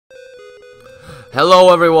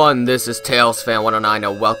Hello everyone, this is TailsFan109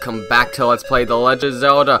 and welcome back to Let's Play The Legend of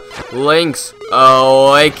Zelda Link's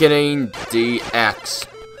Awakening DX.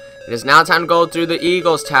 It is now time to go through the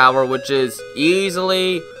Eagle's Tower, which is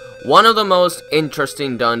easily one of the most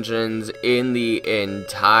interesting dungeons in the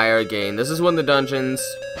entire game. This is when the dungeons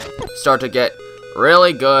start to get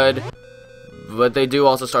really good, but they do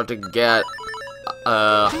also start to get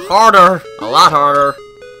harder, a lot harder.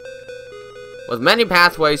 With many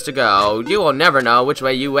pathways to go, you will never know which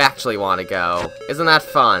way you actually want to go. Isn't that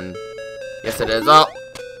fun? Yes, it is. Oh,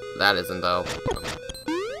 that isn't, though.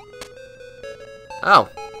 Oh.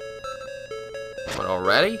 What,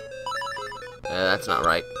 already? That's not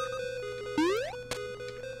right.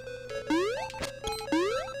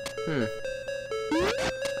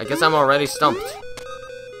 I guess I'm already stumped.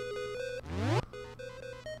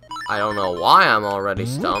 I don't know why I'm already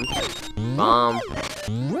stumped. Bomb.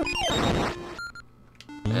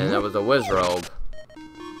 And there was a whiz robe.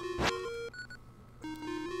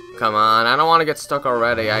 Come on, I don't want to get stuck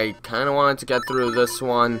already. I kind of wanted to get through this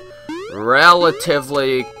one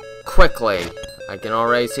relatively quickly. I can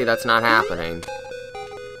already see that's not happening.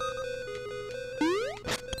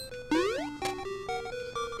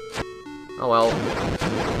 Oh well.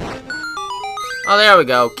 Oh, there we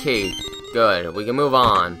go. Key. Good. We can move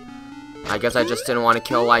on. I guess I just didn't want to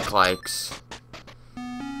kill likes.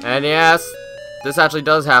 And yes, this actually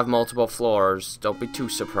does have multiple floors. Don't be too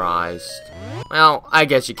surprised. Well, I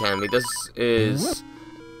guess you can be. This is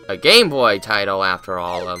a Game Boy title after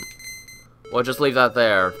all. We'll just leave that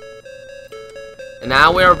there. And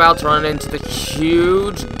now we're about to run into the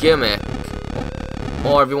huge gimmick,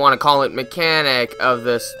 or if you want to call it mechanic, of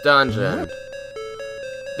this dungeon.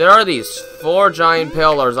 There are these 4 giant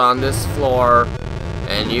pillars on this floor,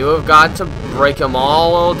 and you have got to break them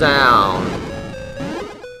all down.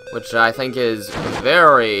 Which I think is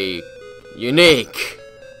very unique.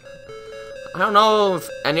 I don't know if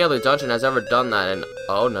any other dungeon has ever done that, and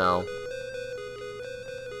oh no.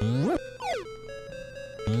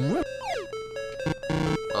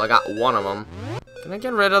 Well, I got one of them. Can I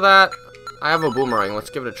get rid of that? I have a boomerang. Let's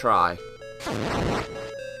give it a try.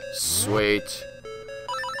 Sweet.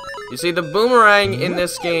 You see, the boomerang in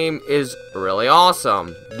this game is really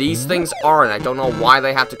awesome. These things aren't. I don't know why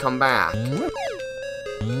they have to come back.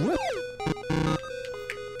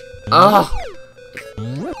 Ugh.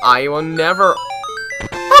 I will never...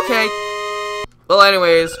 Okay. Well,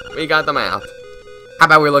 anyways, we got the map. How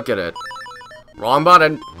about we look at it? Wrong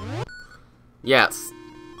button. Yes.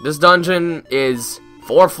 This dungeon is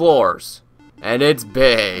 4 floors. And it's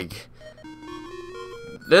big.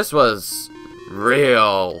 This was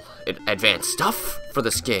real advanced stuff for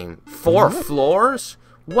this game. 4 floors?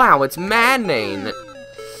 Wow, it's maddening.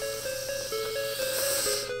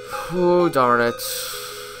 Oh, darn it.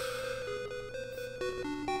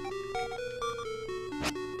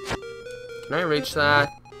 Can I reach that?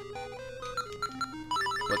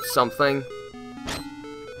 With something?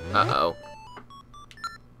 Uh-oh.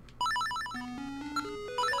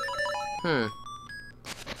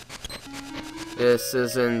 This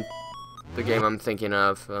isn't the game I'm thinking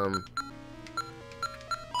of.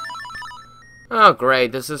 Oh,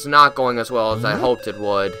 great. This is not going as well as I hoped it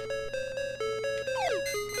would.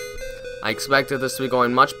 I expected this to be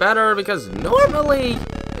going much better because normally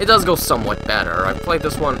it does go somewhat better. I've played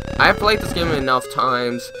this game enough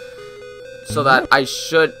times so that I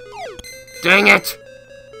should... Dang it!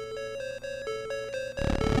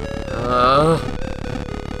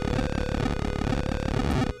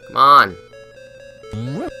 Come on.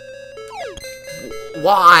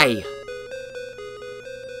 Why?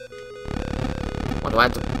 What, do I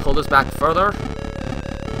have to pull this back further?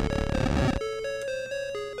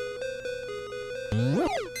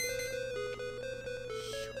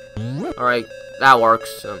 Alright, that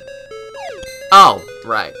works. Oh,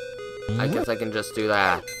 right. I guess I can just do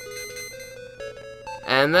that.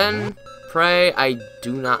 And then, pray I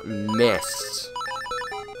do not miss.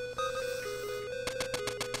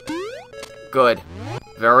 Good.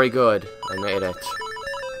 Very good. I made it.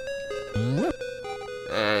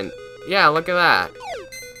 And, yeah, look at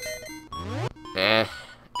that.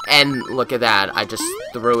 And look at that. I just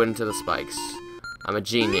threw into the spikes. I'm a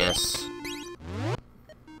genius.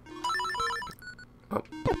 Oh.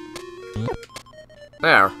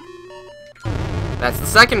 There. That's the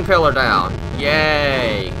second pillar down.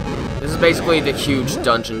 Yay! This is basically the huge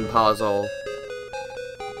dungeon puzzle.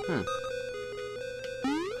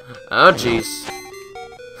 Oh, jeez.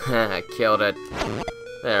 I killed it.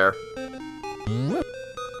 There.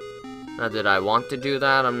 Now, did I want to do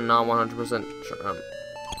that? I'm not 100% sure.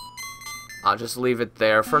 I'll just leave it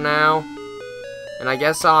there for now. And I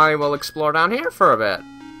guess I will explore down here for a bit.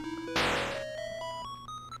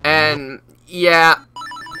 And, yeah,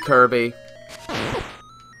 Kirby.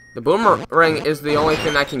 The boomerang is the only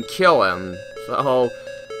thing that can kill him. So,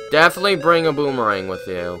 definitely bring a boomerang with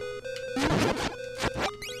you.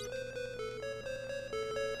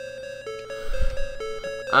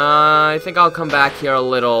 I think I'll come back here a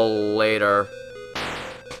little later.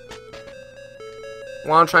 I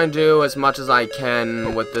want to try and do as much as I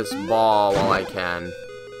can with this ball while I can.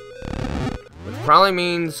 Which probably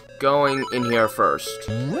means going in here first.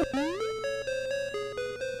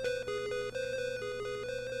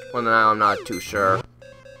 Well, now I'm not too sure.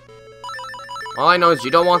 All I know is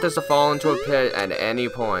you don't want this to fall into a pit at any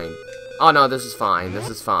point. Oh no, this is fine. This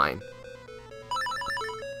is fine.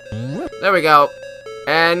 There we go.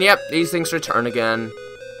 And yep, these things return again.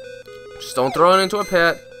 Just don't throw it into a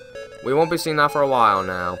pit. We won't be seeing that for a while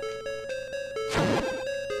now.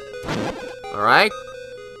 Alright.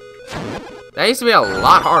 That used to be a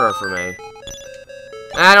lot harder for me.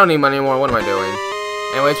 I don't need money anymore. What am I doing?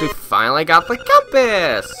 Anyways, we finally got the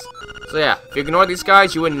compass! So yeah, if you ignore these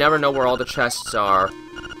guys, you would never know where all the chests are.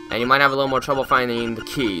 And you might have a little more trouble finding the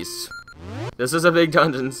keys. This is a big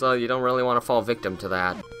dungeon, so you don't really want to fall victim to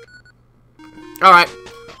that. Alright,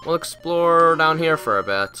 we'll explore down here for a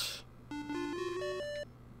bit.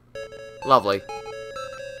 Lovely.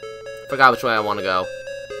 Forgot which way I want to go.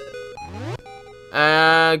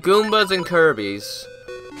 Goombas and Kirby's.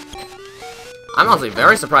 I'm honestly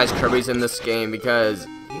very surprised Kirby's in this game because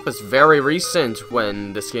he was very recent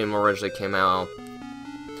when this game originally came out.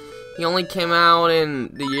 He only came out in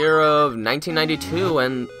the year of 1992,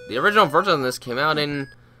 and the original version of this came out in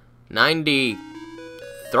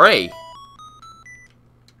 93.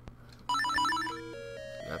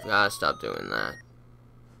 I've gotta stop doing that.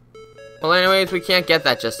 Well, anyways, we can't get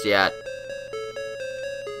that just yet.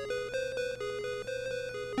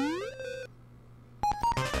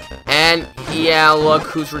 And, yeah, look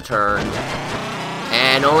who's returned.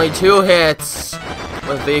 And only 2 hits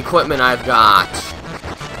with the equipment I've got.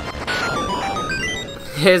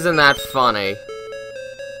 Isn't that funny?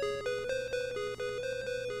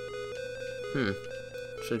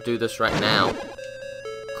 Should do this right now.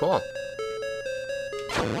 Cool.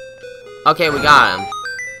 Okay, we got him.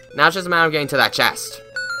 Now it's just a matter of getting to that chest.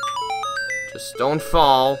 Just don't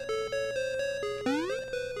fall.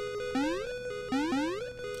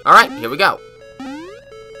 Alright, here we go.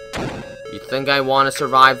 You think I want to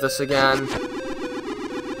survive this again?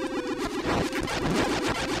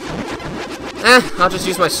 I'll just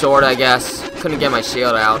use my sword, I guess. Couldn't get my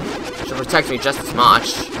shield out. Should protect me just as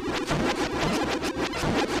much.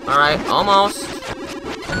 Alright, almost.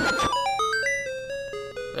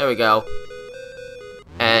 There we go.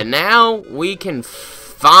 And now we can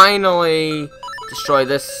finally destroy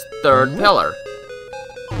this 3rd pillar.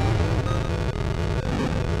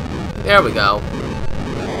 There we go.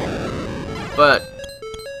 But,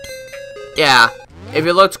 yeah, if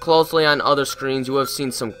you looked closely on other screens, you would have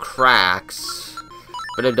seen some cracks.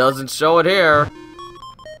 But it doesn't show it here.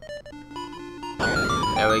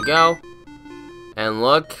 There we go. And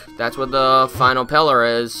look, that's what the final pillar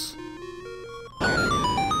is.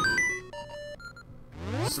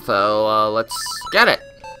 So, let's get it.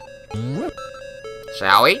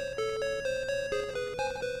 Shall we?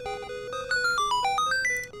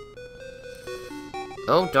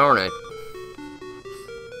 Oh, darn it.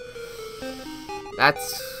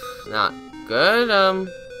 That's not good.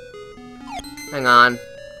 Hang on.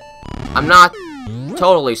 I'm not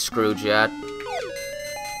totally screwed yet.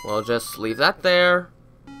 We'll just leave that there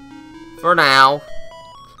for now,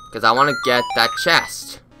 because I want to get that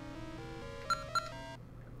chest.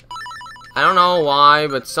 I don't know why,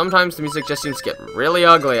 but sometimes the music just seems to get really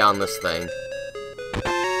ugly on this thing.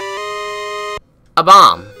 A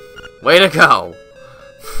bomb! Way to go!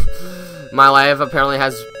 My life apparently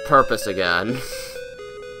has purpose again.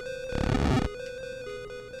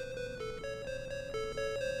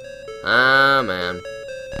 Ah, man.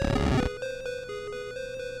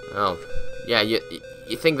 Oh. Yeah, you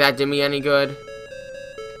think that did me any good?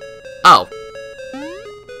 Oh.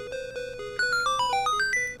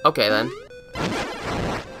 Okay, then.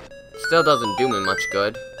 Still doesn't do me much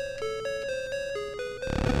good.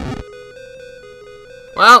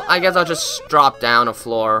 Well, I guess I'll just drop down a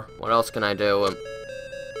floor. What else can I do?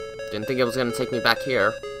 Didn't think it was gonna take me back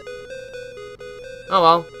here. Oh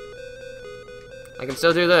well. I can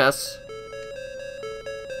still do this.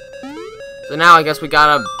 So now I guess we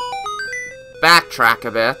gotta backtrack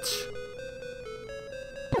a bit.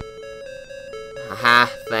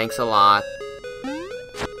 Haha, thanks a lot.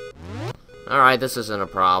 Alright, this isn't a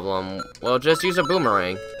problem. We'll just use a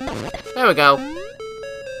boomerang. There we go.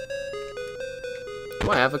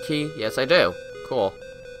 Do I have a key? Yes, I do. Cool.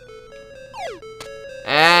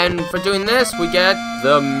 And for doing this, we get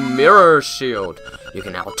the mirror shield. You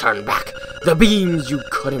can now turn back the beams you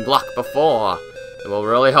couldn't block before. It will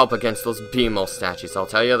really help against those Beamo statues, I'll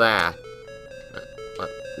tell you that. But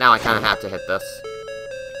now I kind of have to hit this.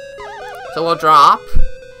 So we'll drop.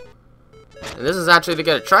 And this is actually to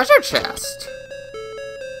get a treasure chest.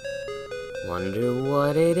 Wonder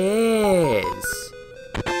what it is.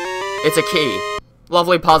 It's a key.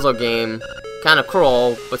 Lovely puzzle game. Kind of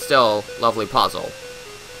cruel, but still lovely puzzle.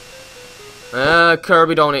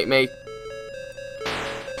 Kirby, don't eat me.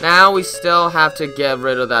 Now we still have to get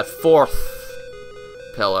rid of that 4th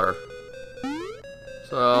pillar.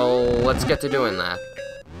 So let's get to doing that.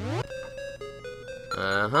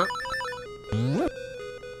 Uh-huh.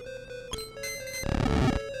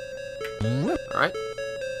 Alright.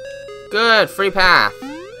 Good, free path.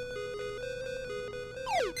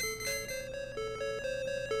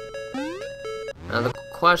 Now the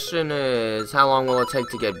question is, how long will it take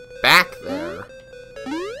to get back there?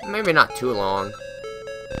 Maybe not too long.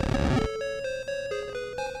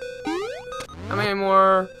 How many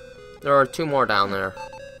more? There are 2 more down there.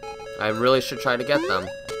 I really should try to get them.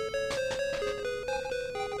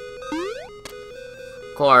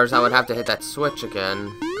 Of course, I would have to hit that switch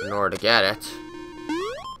again in order to get it.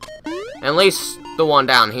 At least the one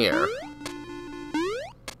down here.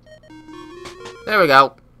 There we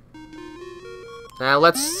go. Now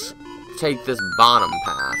let's take this bottom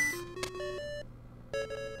path.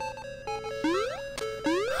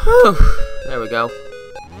 Whew. There we go.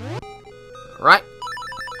 Alright.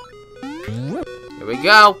 Here we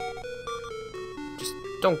go. Just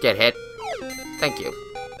don't get hit. Thank you.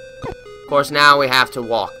 Of course, now we have to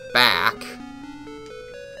walk back.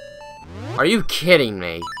 Are you kidding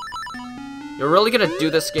me? You're really gonna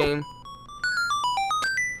do this game?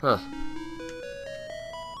 Huh.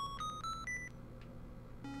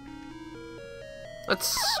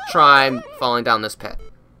 Let's try falling down this pit.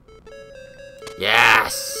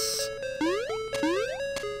 Yes!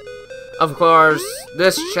 Of course,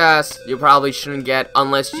 this chest you probably shouldn't get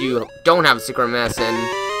unless you don't have a secret medicine.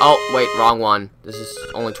 Oh, wait, wrong one. This is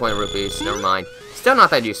only 20 rupees. Never mind. Still not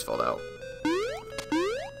that useful, though.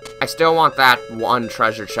 I still want that one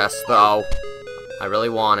treasure chest, though. I really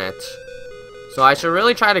want it. So I should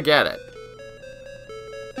really try to get it.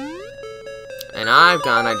 And I've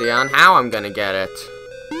got an idea on how I'm gonna get it.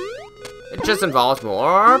 It just involves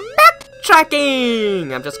more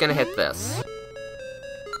backtracking! I'm just gonna hit this.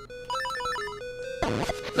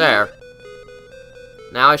 There.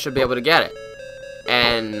 Now I should be able to get it.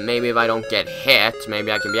 And maybe if I don't get hit,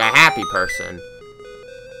 maybe I can be a happy person.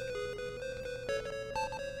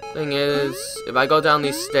 Thing is, if I go down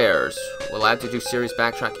these stairs, will I have to do serious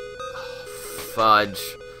backtracking? Oh, fudge.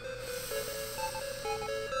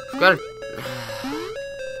 I've got to...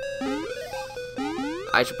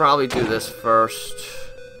 I should probably do this first.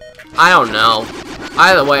 I don't know.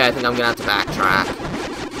 Either way, I think I'm gonna have to backtrack.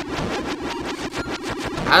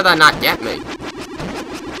 How did that not get me?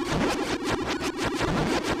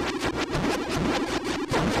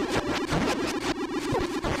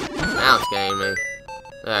 Now it's getting me.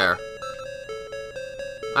 There.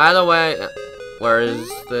 Either way, where is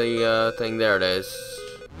the thing? There it is.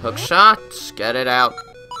 Hook shot. Get it out.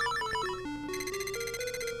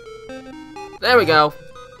 There we go.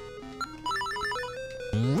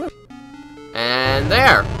 And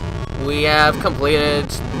there. We have completed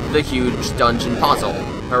the huge dungeon puzzle.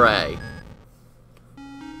 Hooray.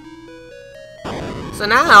 So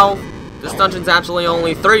now, this dungeon's actually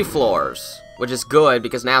only 3 floors. Which is good,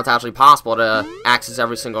 because now it's actually possible to access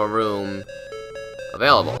every single room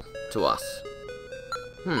available to us.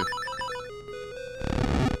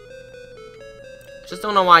 Just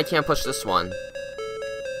don't know why I can't push this one.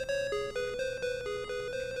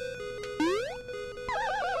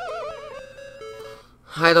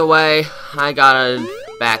 Either way, I gotta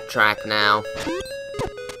backtrack now.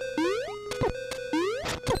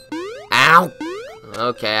 Ow!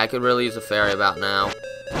 Okay, I could really use a fairy about now.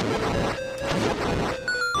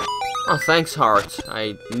 Oh, thanks, Heart.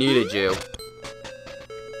 I needed you.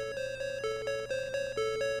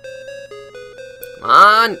 Come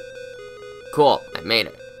on! Cool, I made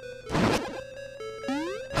it.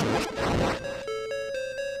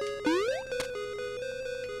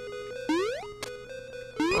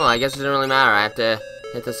 Well, I guess it didn't really matter. I have to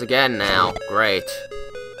hit this again now. Great.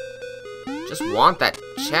 Just want that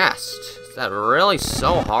chest. Is that really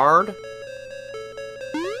so hard? Look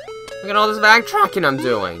at all this backtracking I'm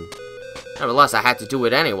doing. Nevertheless, I had to do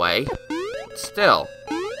it anyway. Still.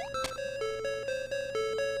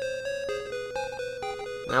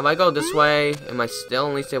 Now if I go this way, am I still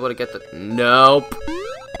at least able to get the... Nope.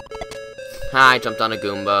 I jumped on a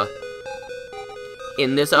Goomba.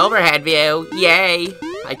 In this overhead view, yay!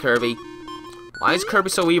 Hi, Kirby. Why is Kirby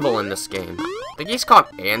so evil in this game? I think he's called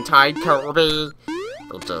Anti-Kirby,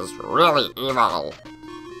 which is really evil.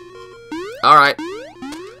 Alright.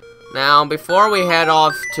 Now, before we head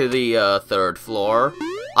off to the 3rd floor,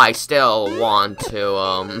 I still want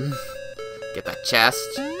to, get that chest.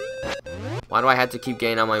 Why do I have to keep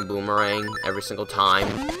getting on my boomerang every single time?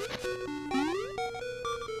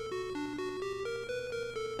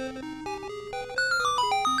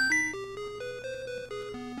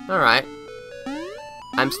 Alright.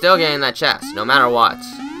 I'm still getting that chest, no matter what.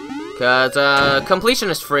 Cause,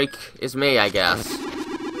 completionist freak is me, I guess.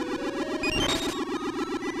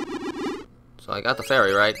 So I got the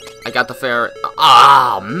fairy, right? I got the fairy.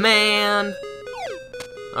 Oh, man!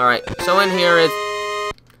 Alright, so in here it's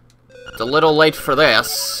a little late for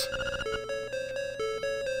this.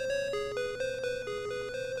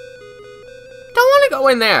 Don't want to go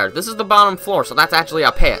in there. This is the bottom floor, so that's actually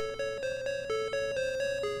a pit.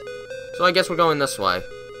 So I guess we're going this way.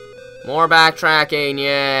 More backtracking,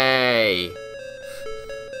 yay!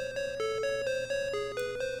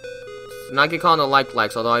 Not get caught in the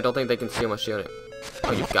likes, although I don't think they can see my shooting.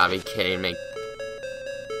 Oh, you've gotta be kidding me.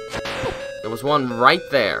 There was one right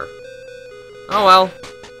there. Oh well.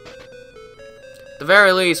 At the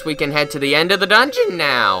very least, we can head to the end of the dungeon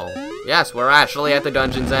now. Yes, we're actually at the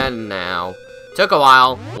dungeon's end now. Took a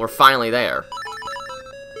while, we're finally there.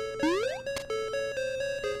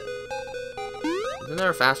 Isn't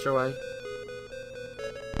there a faster way?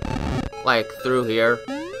 Like, through here?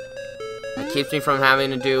 That keeps me from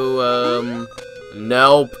having to do,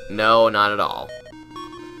 Nope. No, not at all.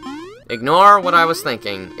 Ignore what I was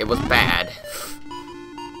thinking. It was bad.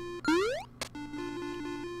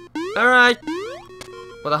 Alright.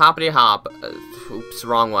 With a hoppity hop. Oops,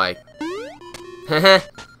 wrong way. We're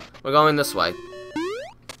going this way.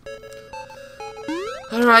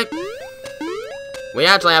 Alright. We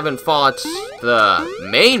actually haven't fought the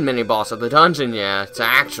main mini-boss of the dungeon yet,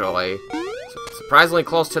 actually. Surprisingly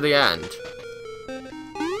close to the end.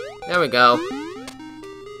 There we go.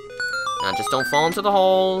 Now just don't fall into the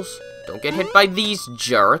holes. Don't get hit by these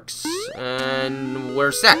jerks. And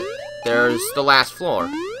we're set. There's the last floor.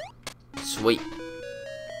 Sweet.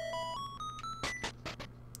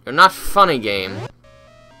 You're not funny, game.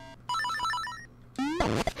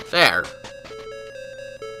 There.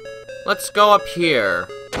 Let's go up here.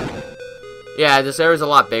 Yeah, this area's a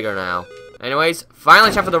lot bigger now. Anyways,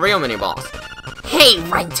 finally time for the real mini-boss. Hey,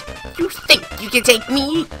 Rent! You think you can take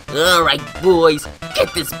me? Alright, boys,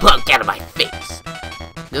 get this punk out of my face.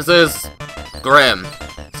 This is grim.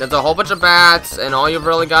 Sends a whole bunch of bats, and all you've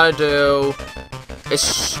really got to do is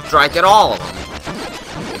strike at all of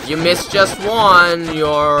them. If you miss just one,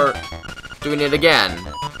 you're doing it again.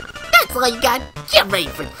 That's all you got. Get ready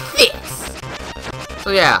for this.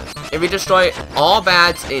 So yeah, if you destroy all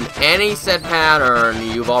bats in any set pattern,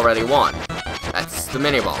 you've already won. That's the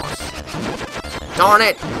mini-boss. Darn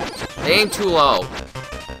it! They aim too low.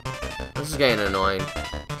 This is getting annoying.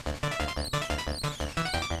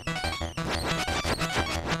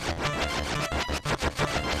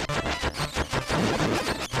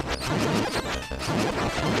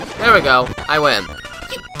 There we go. I win.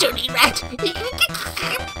 You dirty rat!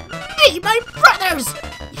 Hey, my brothers!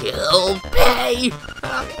 You'll pay!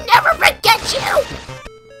 I'll never forget you!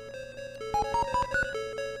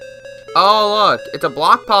 Oh, look. It's a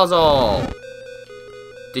block puzzle.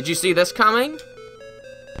 Did you see this coming?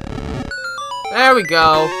 There we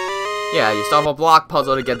go. Yeah, you still have a block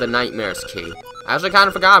puzzle to get the Nightmares key. I actually kind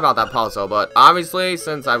of forgot about that puzzle, but obviously,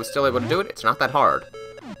 since I was still able to do it, it's not that hard.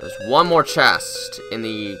 There's one more chest in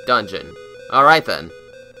the dungeon. Alright then.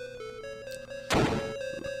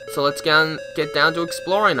 So let's get down to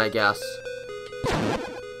exploring, I guess.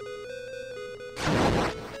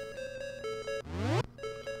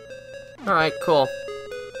 Alright, cool.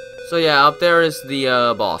 So yeah, up there is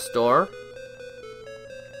the boss door.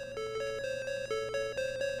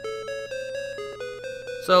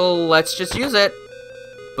 So let's just use it.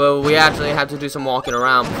 But we actually have to do some walking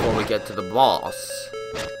around before we get to the boss.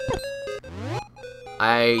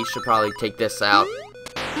 I should probably take this out.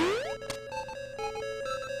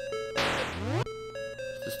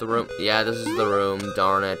 Is this the room? Yeah, this is the room,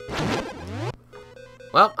 darn it.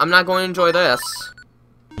 Well, I'm not going to enjoy this.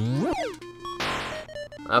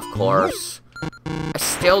 Of course. I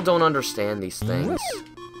still don't understand these things.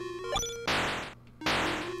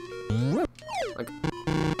 Like,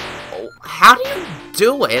 oh, how do you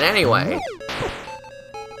do it anyway?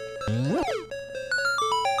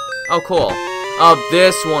 Oh, cool. Oh,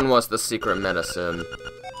 this one was the secret medicine.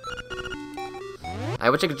 I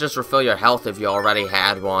wish I could just refill your health if you already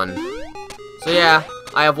had one. So yeah,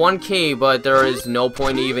 I have one key, but there is no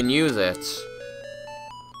point to even use it.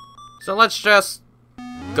 So let's just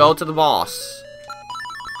go to the boss.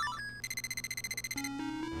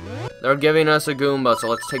 They're giving us a Goomba, so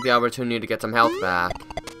let's take the opportunity to get some health back.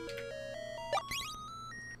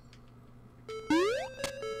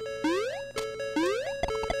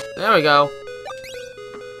 There we go.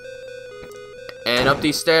 And up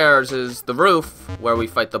these stairs is the roof where we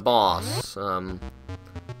fight the boss.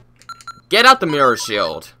 Get out the mirror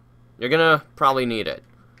shield. You're gonna probably need it.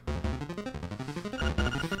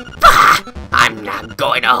 Bah! I'm not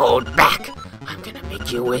going to hold back. I'm gonna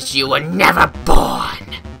make you wish you were never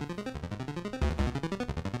born.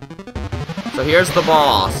 So here's the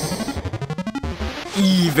boss.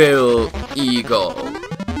 Evil Eagle.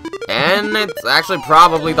 And it's actually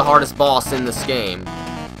probably the hardest boss in this game.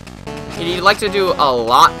 He'd like to do a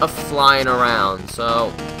lot of flying around,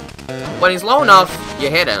 so when he's low enough,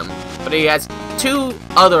 you hit him. But he has two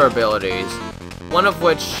other abilities, one of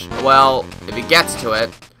which, well, if he gets to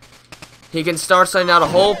it, he can start sending out a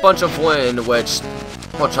whole bunch of wind, which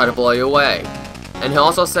will try to blow you away. And he'll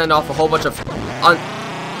also send off a whole bunch of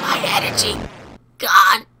my energy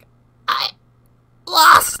gone. I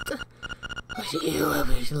lost. But you will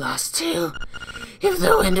be lost too. If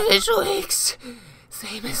the wind individuates,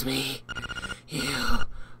 same as me, you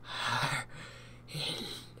are in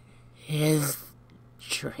his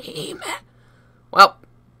dream. Well,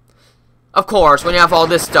 of course, when you have all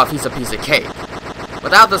this stuff, he's a piece of cake.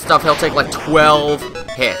 Without this stuff, he'll take like 12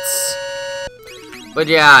 hits. But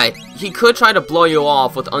yeah, he could try to blow you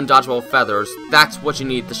off with undodgeable feathers. That's what you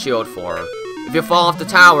need the shield for. If you fall off the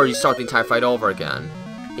tower, you start the entire fight over again.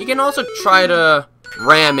 He can also try to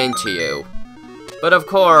ram into you. But of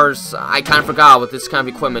course, I kind of forgot with this kind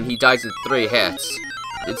of equipment, he dies in 3 hits.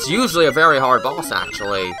 It's usually a very hard boss,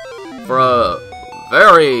 actually. For a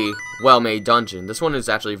very well-made dungeon. This one is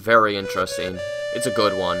actually very interesting. It's a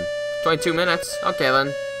good one. 22 minutes. Okay,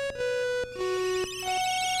 then.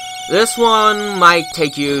 This one might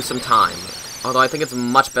take you some time. Although I think it's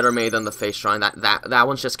much better made than the Face Shrine. That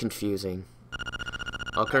one's just confusing.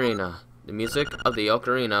 Ocarina. The music of the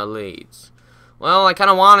ocarina leads. Well, I kind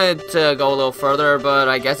of wanted to go a little further, but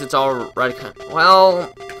I guess it's already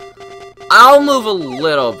well, I'll move a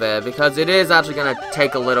little bit, because it is actually going to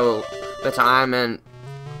take a little bit of time, and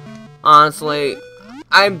honestly,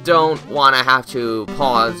 I don't want to have to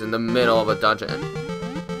pause in the middle of a dungeon.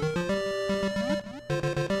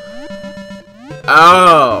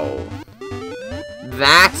 Oh,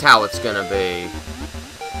 that's how it's going to be.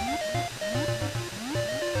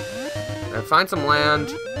 Can I find some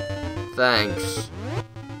land? Thanks.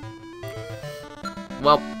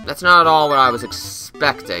 Well, that's not at all what I was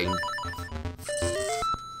expecting.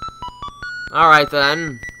 Alright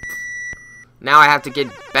then. Now I have to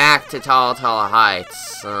get back to Tall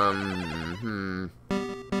Heights.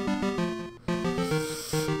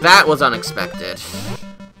 That was unexpected.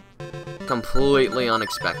 Completely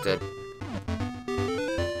unexpected.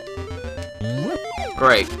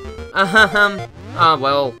 Great.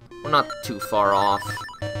 Well, we're not too far off,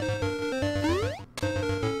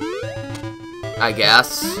 I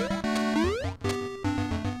guess.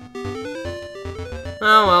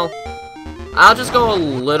 Oh well. I'll just go a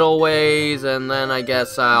little ways, and then I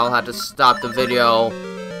guess I'll have to stop the video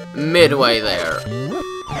midway there.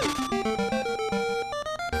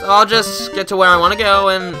 So I'll just get to where I want to go,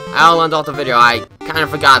 and I'll end off the video. I kind of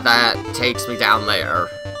forgot that takes me down there.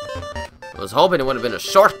 I was hoping it would have been a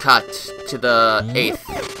shortcut to the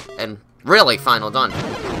 8th and really final dungeon.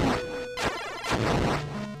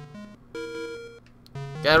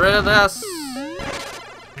 Get rid of this.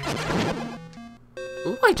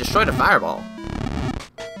 Ooh, I destroyed a fireball.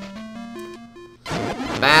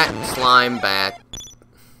 Bat, slime, bat.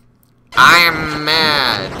 I am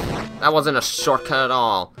mad. That wasn't a shortcut at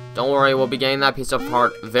all. Don't worry, we'll be getting that piece of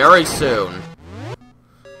heart very soon.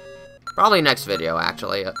 Probably next video,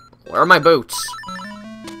 actually. Where are my boots?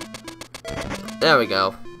 There we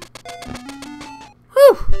go.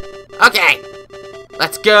 Whew. Okay.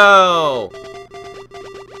 Let's go.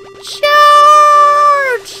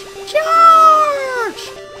 Charge!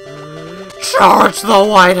 Charge! Charge the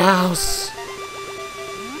White House!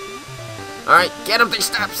 Alright, get up these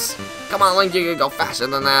steps! Come on, Link, you can go faster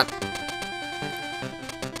than that.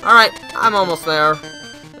 Alright, I'm almost there.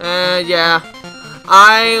 And yeah,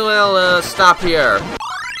 I will stop here.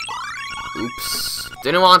 Oops,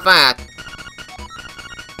 didn't want that.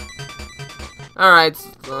 Alright,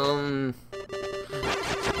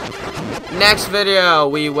 next video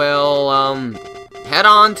we will head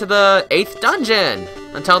on to the 8th dungeon.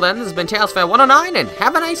 Until then, this has been Tales Fan 109, and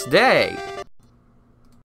have a nice day.